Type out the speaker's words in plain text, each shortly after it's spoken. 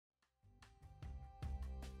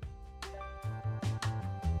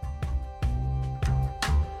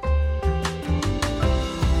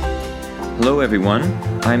Hello, everyone.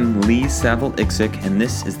 I'm Lee Saville-Ixick, and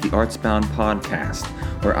this is the Artsbound Podcast,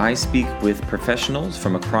 where I speak with professionals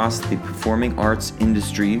from across the performing arts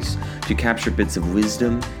industries to capture bits of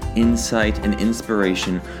wisdom, insight, and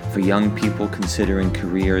inspiration for young people considering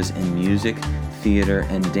careers in music, theater,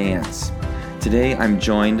 and dance. Today, I'm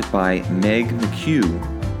joined by Meg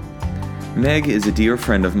McHugh. Meg is a dear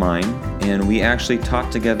friend of mine, and we actually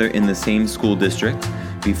taught together in the same school district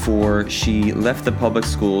before she left the public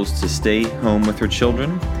schools to stay home with her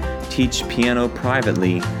children, teach piano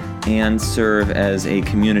privately, and serve as a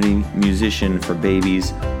community musician for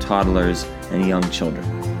babies, toddlers, and young children.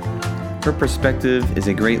 Her perspective is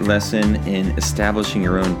a great lesson in establishing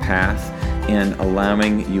your own path and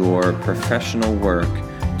allowing your professional work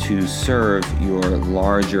to serve your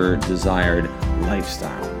larger desired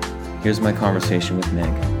lifestyle. Here's my conversation with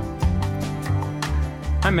Meg.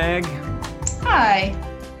 Hi, Meg. Hi.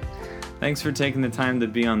 Thanks for taking the time to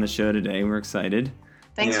be on the show today. We're excited.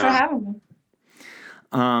 Thanks for having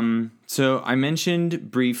me. So I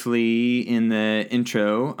mentioned briefly in the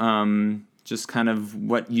intro just kind of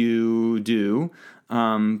what you do,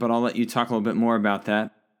 but I'll let you talk a little bit more about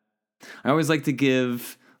that. I always like to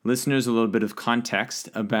give listeners a little bit of context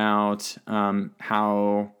about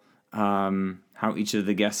how each of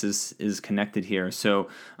the guests is connected here. So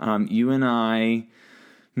you and I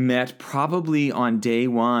met probably on day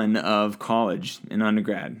one of college in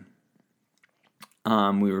undergrad.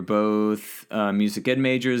 We were both music ed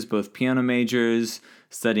majors, both piano majors,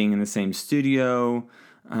 studying in the same studio,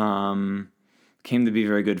 came to be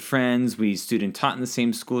very good friends. We student taught in the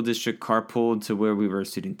same school district, carpooled to where we were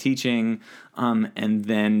student teaching, and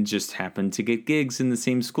then just happened to get gigs in the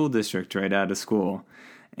same school district right out of school,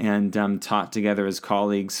 and taught together as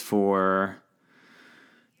colleagues for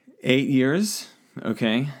 8 years.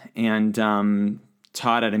 Okay, and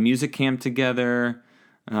taught at a music camp together,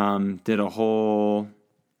 did a whole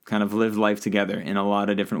kind of lived life together in a lot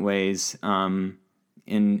of different ways in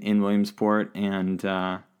Williamsport, and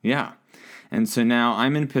and so now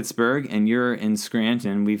I'm in Pittsburgh and you're in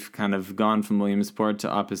Scranton. We've kind of gone from Williamsport to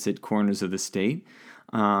opposite corners of the state,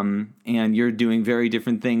 and you're doing very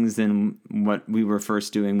different things than what we were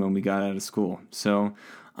first doing when we got out of school. So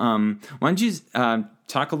why don't you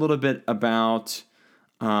talk a little bit about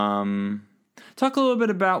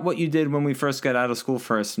what you did when we first got out of school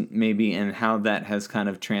first, maybe, and how that has kind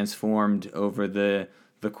of transformed over the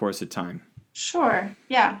course of time. Sure.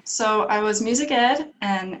 Yeah. So I was music ed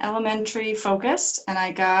and elementary focused, and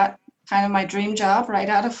I got kind of my dream job right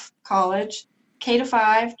out of college,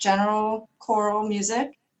 K-5, general choral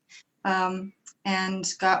music, and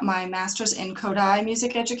got my master's in Kodály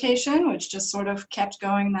music education, which just sort of kept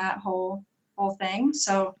going that whole thing.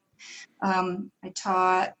 So I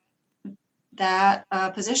taught that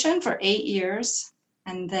position for 8 years,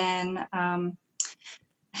 and then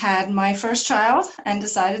had my first child and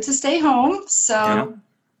decided to stay home. So,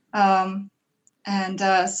 so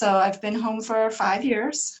I've been home for 5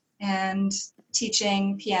 years and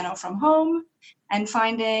teaching piano from home and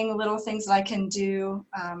finding little things that I can do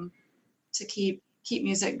to keep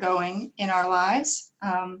music going in our lives.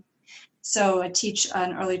 So I teach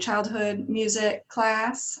an early childhood music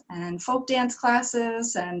class and folk dance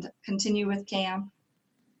classes and continue with camp,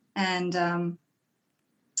 and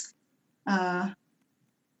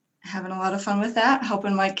having a lot of fun with that,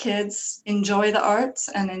 helping my kids enjoy the arts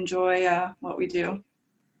and enjoy what we do.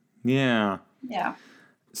 Yeah. Yeah.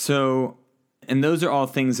 So, and those are all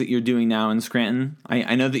things that you're doing now in Scranton.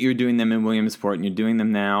 I know that you're doing them in Williamsport and you're doing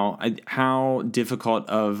them now. How difficult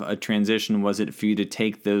of a transition was it for you to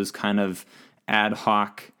take those kind of ad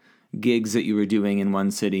hoc gigs that you were doing in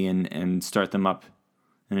one city and start them up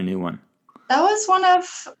in a new one? That was one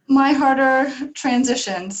of my harder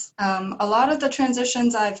transitions. A lot of the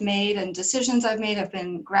transitions I've made and decisions I've made have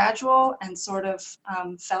been gradual and sort of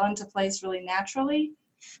fell into place really naturally.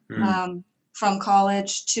 From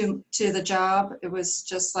college to the job, it was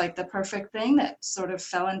just like the perfect thing that sort of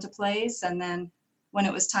fell into place. And then when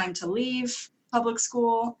it was time to leave public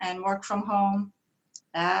school and work from home,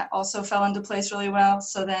 that also fell into place really well.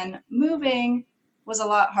 So then moving was a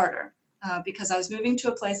lot harder because I was moving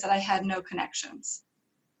to a place that I had no connections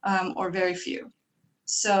or very few.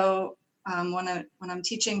 So when I'm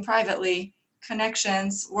teaching privately,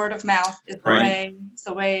 connections, word of mouth is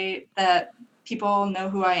the way that people know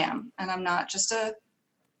who I am, and I'm not just a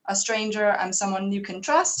stranger. I'm someone you can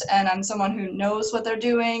trust, and I'm someone who knows what they're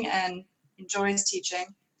doing and enjoys teaching.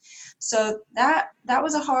 So that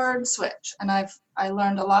was a hard switch, and I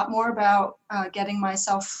learned a lot more about getting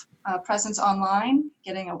myself presence online,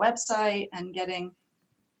 getting a website, and getting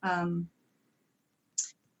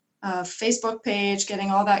Facebook page,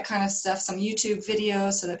 getting all that kind of stuff, some YouTube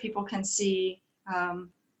videos so that people can see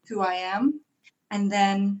who I am. And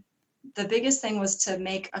then the biggest thing was to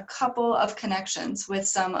make a couple of connections with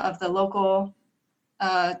some of the local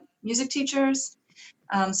music teachers,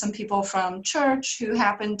 some people from church who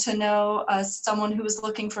happened to know someone who was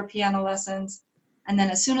looking for piano lessons. And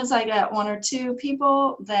then as soon as I get one or two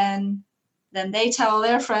people, then they tell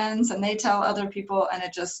their friends and they tell other people, and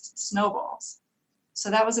it just snowballs.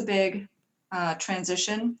 So that was a big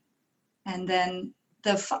transition. And then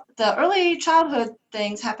the early childhood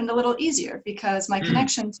things happened a little easier because my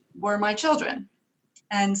connections were my children.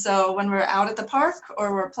 And so when we're out at the park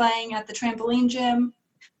or we're playing at the trampoline gym,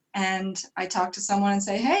 and I talk to someone and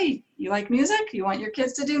say, hey, you like music? You want your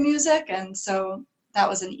kids to do music? And so that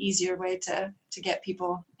was an easier way to get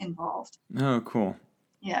people involved. Oh, cool.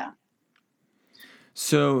 Yeah.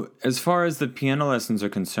 So as far as the piano lessons are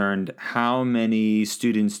concerned, how many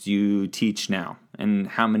students do you teach now? And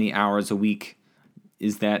how many hours a week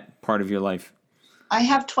is that part of your life? I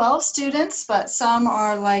have 12 students, but some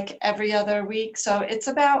are like every other week. So it's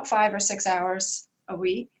about 5 or 6 hours a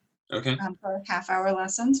week. Okay. For half-hour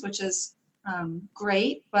lessons, which is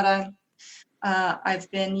great. But I've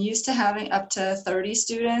been used to having up to 30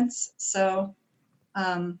 students. So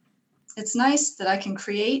it's nice that I can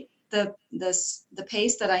create the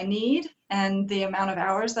pace that I need and the amount of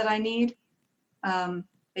hours that I need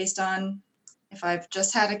based on if I've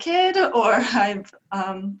just had a kid or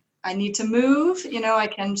I need to move, I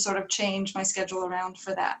can sort of change my schedule around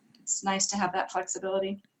for that. It's nice to have that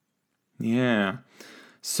flexibility. Yeah.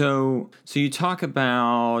 So you talk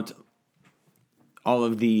about all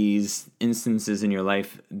of these instances in your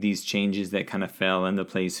life, these changes that kind of fell into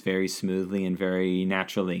place very smoothly and very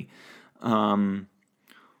naturally. One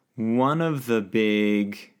of the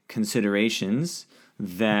big considerations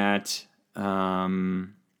that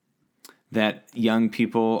that young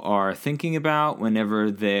people are thinking about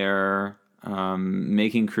whenever they're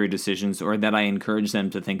making career decisions, or that I encourage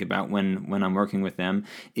them to think about when I'm working with them,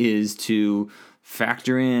 is to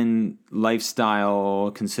factor in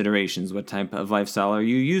lifestyle considerations. What type of lifestyle are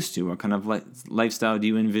you used to? What kind of lifestyle do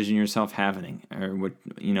you envision yourself having? Or what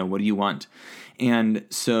do you want? And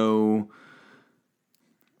so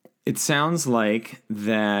it sounds like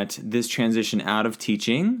that this transition out of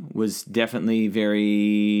teaching was definitely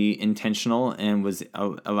very intentional and was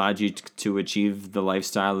allowed you to achieve the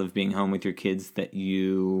lifestyle of being home with your kids that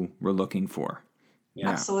you were looking for. Yeah.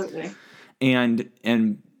 Absolutely. And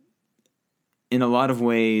in a lot of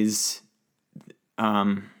ways,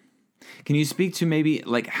 can you speak to maybe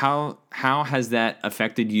like how has that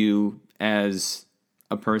affected you as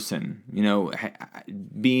a person?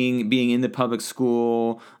 Being in the public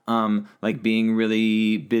school, like being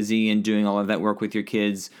really busy and doing all of that work with your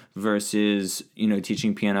kids versus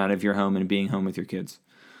teaching piano out of your home and being home with your kids.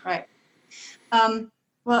 Right.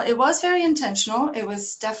 Well, it was very intentional. It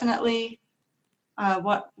was definitely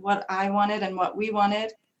what I wanted and what we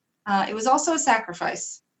wanted. It was also a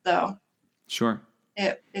sacrifice, though. Sure.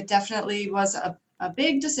 It definitely was a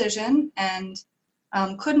big decision, and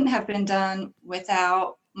couldn't have been done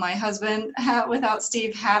without my husband, without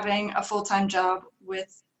Steve having a full-time job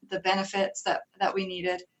with the benefits that we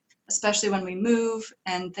needed, especially when we moved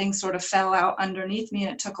and things sort of fell out underneath me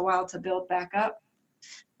and it took a while to build back up.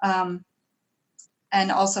 And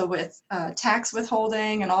also with tax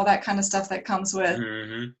withholding and all that kind of stuff that comes with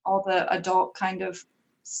all the adult kind of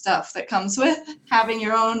stuff that comes with having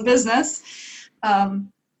your own business.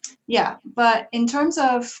 But in terms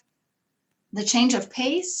of the change of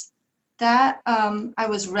pace, that I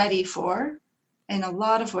was ready for in a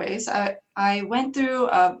lot of ways. I went through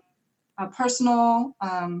a personal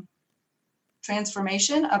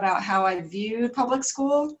transformation about how I viewed public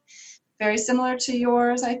school, very similar to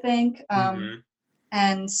yours, I think.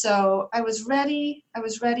 And so I was ready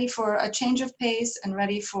for a change of pace and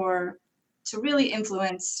ready to really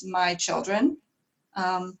influence my children.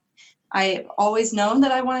 I always known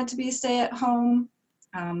that I wanted to be stay-at-home.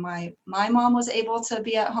 My mom was able to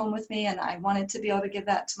be at home with me, and I wanted to be able to give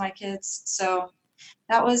that to my kids. So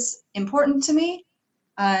that was important to me.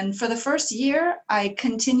 And for the first year, I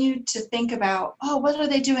continued to think about, what are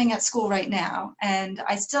they doing at school right now? And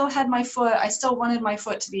I still wanted my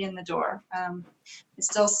foot to be in the door. I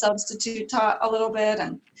still substitute taught a little bit.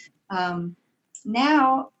 And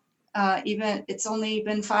now, even it's only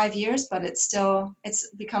been 5 years, but it's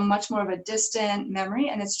become much more of a distant memory,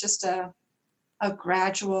 and it's just a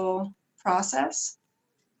gradual process.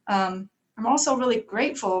 I'm also really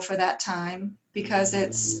grateful for that time because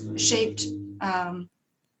it's shaped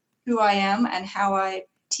who I am and how I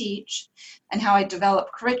teach and how I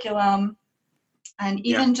develop curriculum And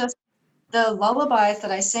Yeah. even just the lullabies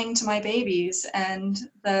that I sing to my babies and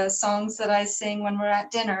the songs that I sing when we're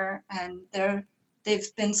at dinner, and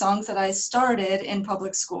they've been songs that I started in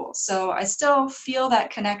public school. So I still feel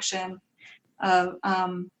that connection of,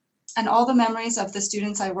 and all the memories of the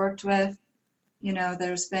students I worked with. You know,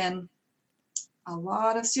 there's been a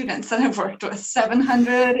lot of students that I've worked with,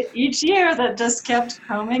 700 each year that just kept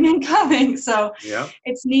coming and coming. So Yeah.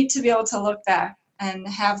 it's neat to be able to look back and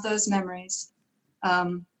have those memories,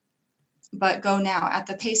 but go now at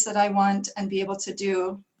the pace that I want and be able to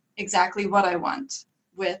do exactly what I want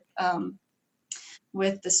with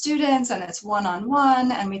the students, and it's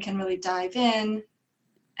one-on-one, and we can really dive in.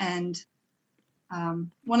 And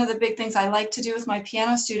one of the big things I like to do with my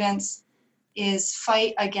piano students is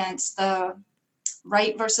fight against the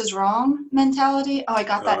right versus wrong mentality. Oh, I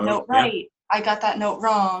got that note Yeah. right. I got that note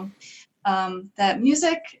wrong. That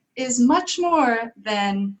music is much more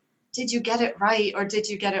than did you get it right or did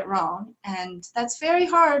you get it wrong? And that's very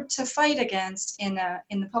hard to fight against in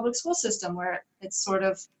the public school system, where it's sort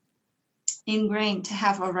of ingrained to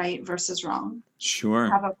have a right versus wrong. Sure.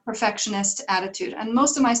 Have a perfectionist attitude. And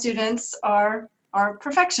most of my students are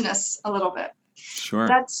perfectionists a little bit. Sure.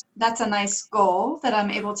 That's a nice goal that I'm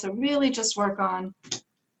able to really just work on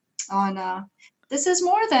this is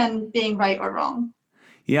more than being right or wrong.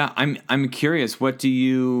 Yeah, I'm curious. What do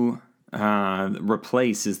you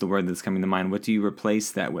replace? Is the word that's coming to mind. What do you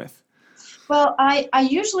replace that with? Well, I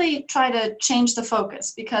usually try to change the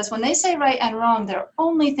focus, because when they say right and wrong, they're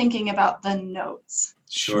only thinking about the notes,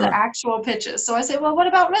 Sure. the actual pitches. So I say, well, what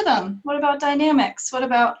about rhythm? What about dynamics? What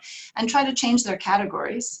about, and try to change their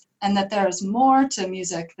categories, and that there's more to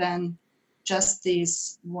music than just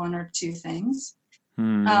these one or two things.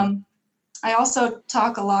 I also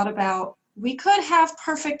talk a lot about, we could have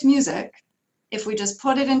perfect music if we just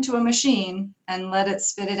put it into a machine and let it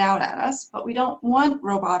spit it out at us, but we don't want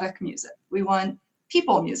robotic music. We want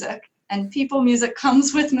people music, and people music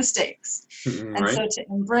comes with mistakes. Right. And so to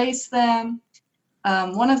embrace them,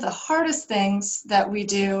 one of the hardest things that we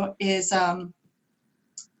do is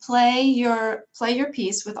play your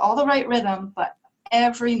piece with all the right rhythm, but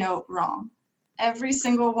every note wrong, every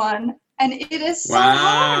single one. And it is so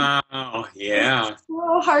hard. Wow. Yeah. It's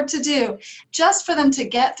so hard to do, just for them to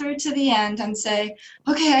get through to the end and say,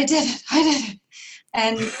 okay, I did it.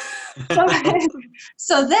 And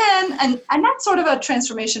so then, and that's sort of a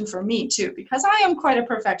transformation for me too, because I am quite a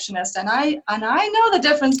perfectionist, and I know the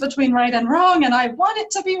difference between right and wrong, and I want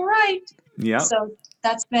it to be right. Yeah. So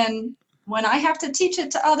that's been, when I have to teach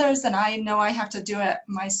it to others, then I know I have to do it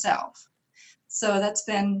myself. So that's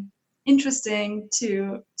been interesting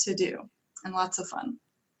to do, and lots of fun.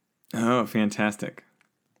 Oh, fantastic.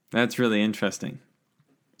 That's really interesting.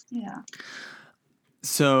 Yeah.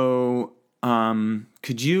 So,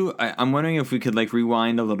 could you, I'm wondering if we could like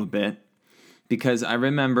rewind a little bit, because I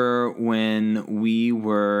remember when we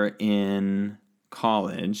were in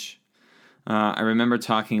college, I remember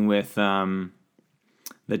talking with the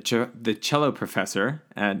cello professor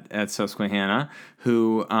at Susquehanna,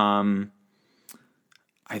 who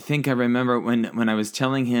I think I remember when I was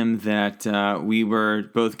telling him that we were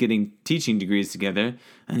both getting teaching degrees together,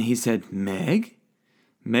 and he said, Meg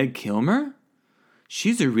Kilmer?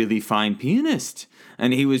 She's a really fine pianist.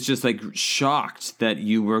 And he was just like shocked that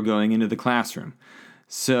you were going into the classroom.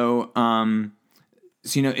 So,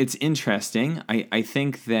 you know, it's interesting. I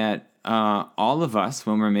think that all of us,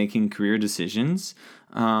 when we're making career decisions,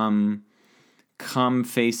 come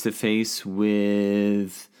face to face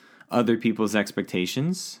with other people's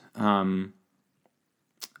expectations. I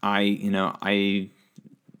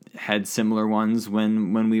had similar ones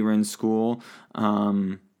when we were in school.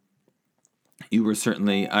 You were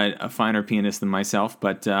certainly a finer pianist than myself,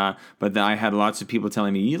 but I had lots of people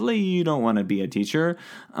telling me, you don't want to be a teacher,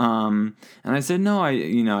 and I said, no, I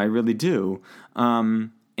really do.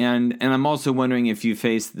 And I'm also wondering if you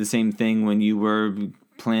faced the same thing when you were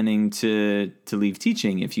planning to leave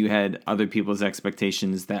teaching, if you had other people's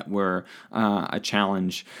expectations that were a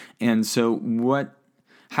challenge. And so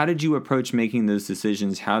how did you approach making those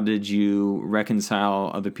decisions? How did you reconcile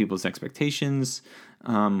other people's expectations?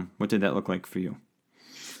 What did that look like for you?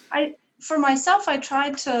 For myself, I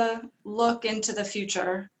tried to look into the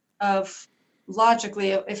future of,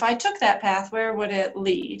 logically, if I took that path, where would it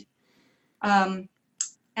lead? And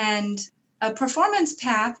a performance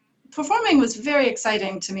path, performing was very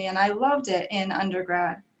exciting to me, and I loved it in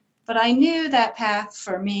undergrad. But I knew that path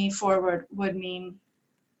for me forward would mean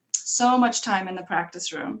so much time in the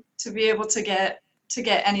practice room to be able to get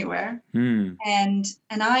anywhere. And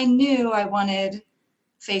I knew I wanted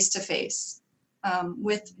face-to-face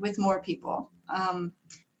with more people.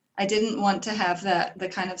 I didn't want to have the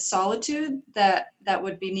kind of solitude that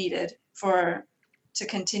would be needed to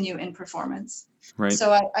continue in performance. Right.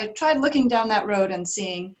 So I tried looking down that road and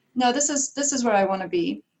seeing, no, this is where I want to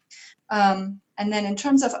be. And then in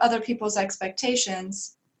terms of other people's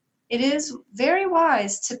expectations, it is very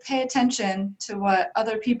wise to pay attention to what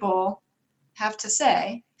other people have to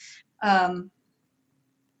say,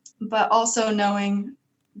 but also knowing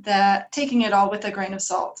that, taking it all with a grain of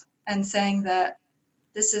salt and saying that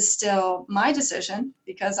this is still my decision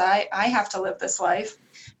because I have to live this life.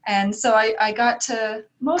 And so I got to,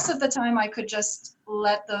 most of the time I could just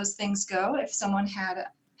let those things go if someone had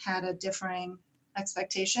a differing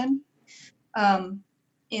expectation.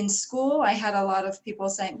 In school, I had a lot of people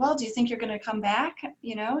saying, well, do you think you're going to come back?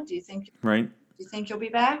 You know, do you think you'll be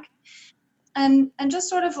back? And just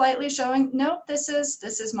sort of lightly showing, nope, this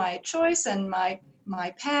is my choice and my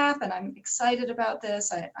path, and I'm excited about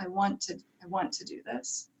this. I want to do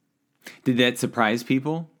this. Did that surprise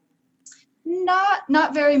people?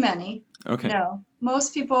 Not very many. Okay. No,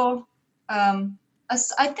 most people,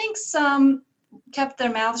 I think some kept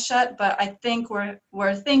their mouths shut, but I think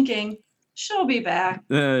we're thinking she'll be back.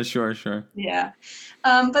 Sure. Yeah,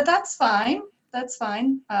 but that's fine. That's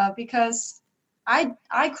fine because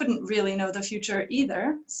I couldn't really know the future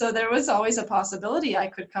either. So there was always a possibility I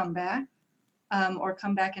could come back, or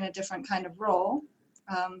come back in a different kind of role.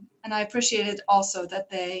 And I appreciated also that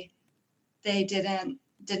they didn't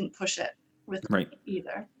push it with me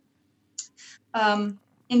either.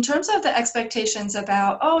 In terms of the expectations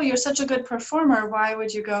about, oh, you're such a good performer, why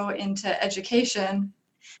would you go into education?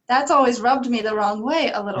 That's always rubbed me the wrong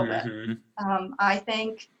way a little bit. I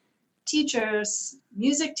think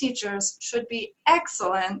music teachers should be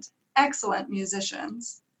excellent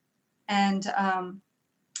musicians. And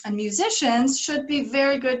musicians should be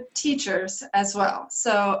very good teachers as well.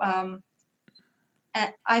 So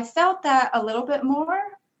I felt that a little bit more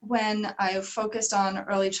when I focused on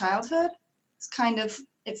early childhood. It's kind of,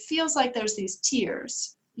 it feels like there's these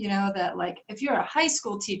tiers, you know, that like if you're a high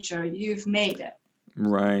school teacher, you've made it.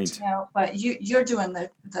 Right. You know, but you're doing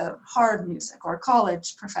the hard music, or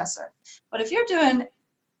college professor. But if you're doing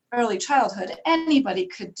early childhood, anybody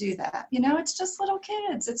could do that. You know, it's just little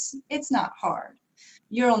kids. It's not hard.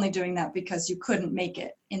 You're only doing that because you couldn't make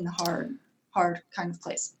it in the hard kind of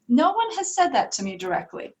place. No one has said that to me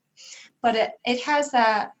directly, but it has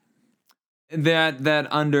that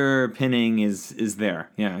underpinning is there.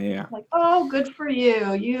 Yeah. Like, oh, good for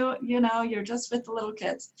you. You know, you're just with the little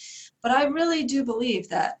kids. But I really do believe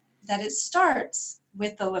that it starts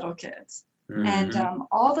with the little kids. Mm-hmm. And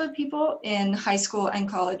all the people in high school and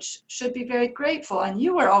college should be very grateful. And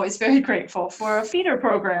you were always very grateful for a feeder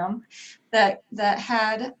program that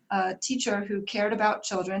had a teacher who cared about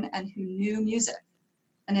children and who knew music.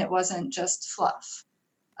 And it wasn't just fluff.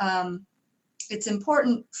 It's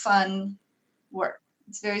important, fun work.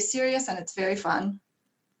 It's very serious and it's very fun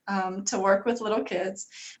to work with little kids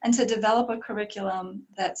and to develop a curriculum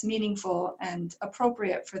that's meaningful and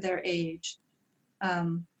appropriate for their age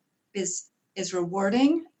is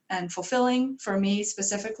rewarding and fulfilling for me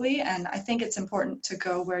specifically. And I think it's important to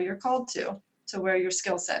go where you're called to where your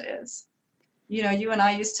skill set is. You know, you and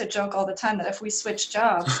I used to joke all the time that if we switched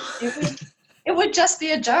jobs, it would just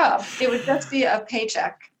be a job. It would just be a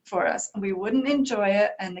paycheck for us. We wouldn't enjoy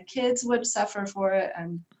it, and the kids would suffer for it,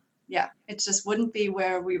 and yeah, it just wouldn't be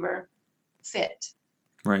where we were fit.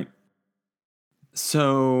 Right.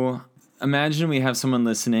 So imagine we have someone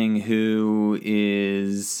listening who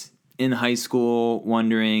is in high school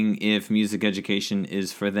wondering if music education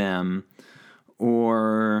is for them,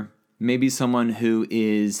 or maybe someone who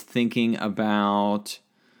is thinking about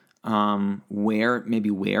where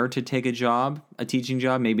to take a teaching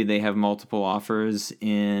job. Maybe they have multiple offers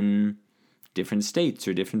in different states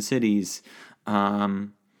or different cities.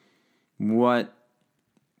 What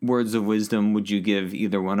words of wisdom would you give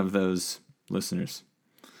either one of those listeners?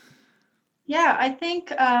 Yeah, I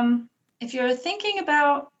think if you're thinking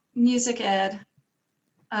about music ed,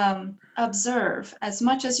 observe as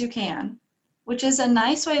much as you can, which is a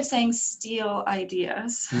nice way of saying steal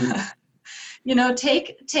ideas. Mm-hmm. You know,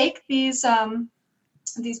 take these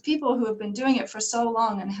people who have been doing it for so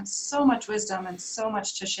long and have so much wisdom and so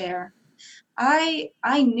much to share. I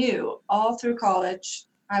knew all through college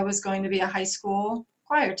I was going to be a high school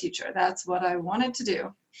choir teacher. That's what I wanted to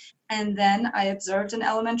do. And then I observed an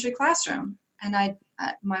elementary classroom, and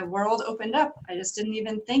my world opened up. I just didn't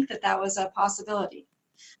even think that was a possibility.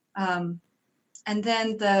 And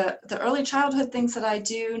then the early childhood things that I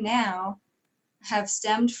do now have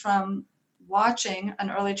stemmed from watching an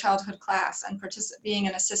early childhood class and being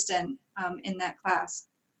an assistant in that class.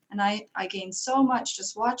 And I gained so much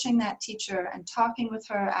just watching that teacher and talking with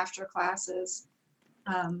her after classes.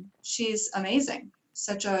 She's amazing,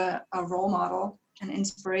 such a role model and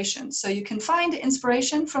inspiration. So you can find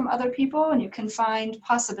inspiration from other people, and you can find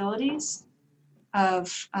possibilities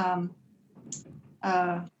of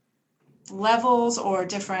levels or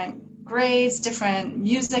different grades, different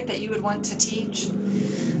music that you would want to teach.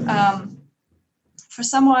 For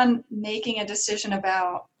someone making a decision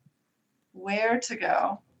about where to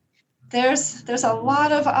go, there's a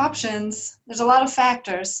lot of options. There's a lot of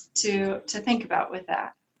factors to think about with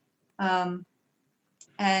that.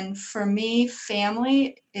 And for me,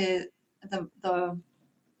 family is the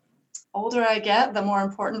older I get, the more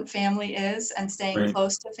important family is, and staying Right.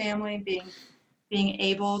 close to family, being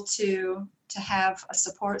able to have a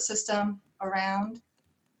support system around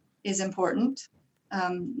is important.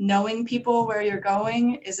 Knowing people where you're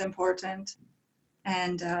going is important.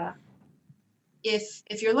 And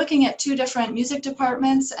if you're looking at two different music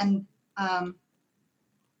departments, and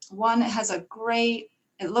one has it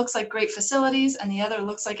looks like great facilities, and the other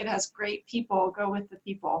looks like it has great people, go with the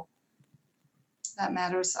people. That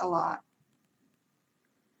matters a lot.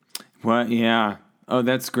 Well, yeah. Oh,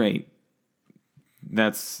 that's great.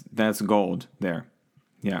 That's gold there.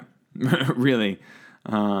 Yeah, really.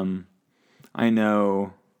 I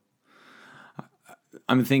know.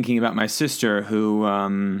 I'm thinking about my sister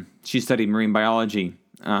who she studied marine biology.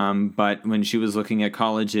 But when she was looking at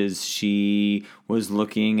colleges, she was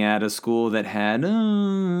looking at a school that had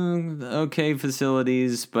okay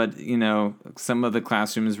facilities, but some of the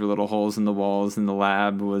classrooms were little holes in the walls, and the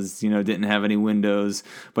lab was didn't have any windows.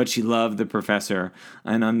 But she loved the professor,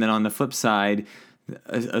 and then on the flip side,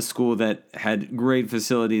 a school that had great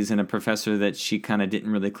facilities and a professor that she kind of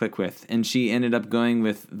didn't really click with, and she ended up going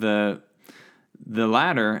with the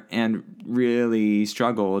latter and really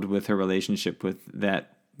struggled with her relationship with that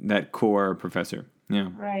core professor. Yeah.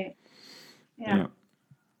 Right. Yeah.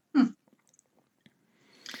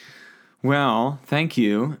 Well, thank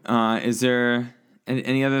you. Is there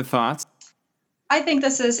any other thoughts? I think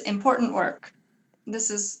this is important work.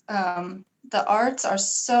 This is the arts are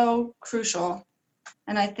so crucial.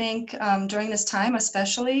 And I think during this time,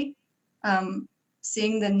 especially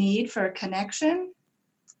seeing the need for connection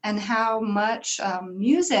and how much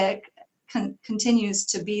music continues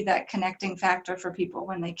to be that connecting factor for people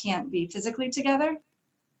when they can't be physically together.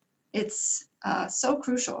 It's so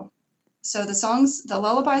crucial. So the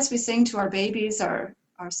lullabies we sing to our babies are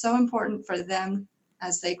so important for them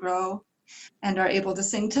as they grow and are able to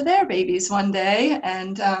sing to their babies one day.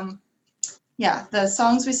 And the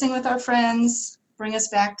songs we sing with our friends bring us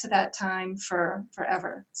back to that time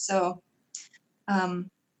forever. So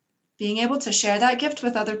being able to share that gift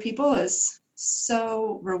with other people is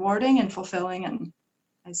so rewarding and fulfilling. And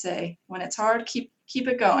I say, when it's hard, keep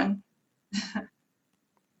it going.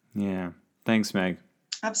 Yeah. Thanks, Meg.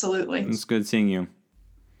 Absolutely. It's good seeing you.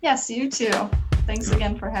 Yes, you too. Thanks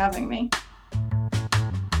again for having me.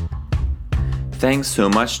 Thanks so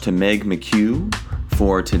much to Meg McHugh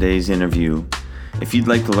for today's interview. If you'd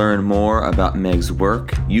like to learn more about Meg's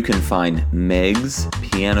work, you can find Meg's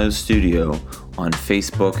Piano Studio on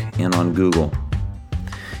Facebook and on Google.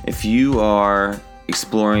 If you are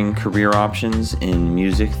exploring career options in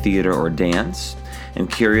music, theater, or dance, and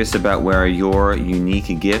curious about where your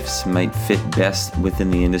unique gifts might fit best within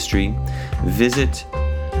the industry, visit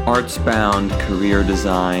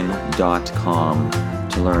artsboundcareerdesign.com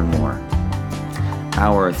to learn more.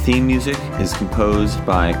 Our theme music is composed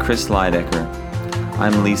by Chris Leidecker.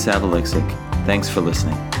 I'm Lee Savalixic. Thanks for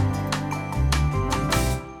listening.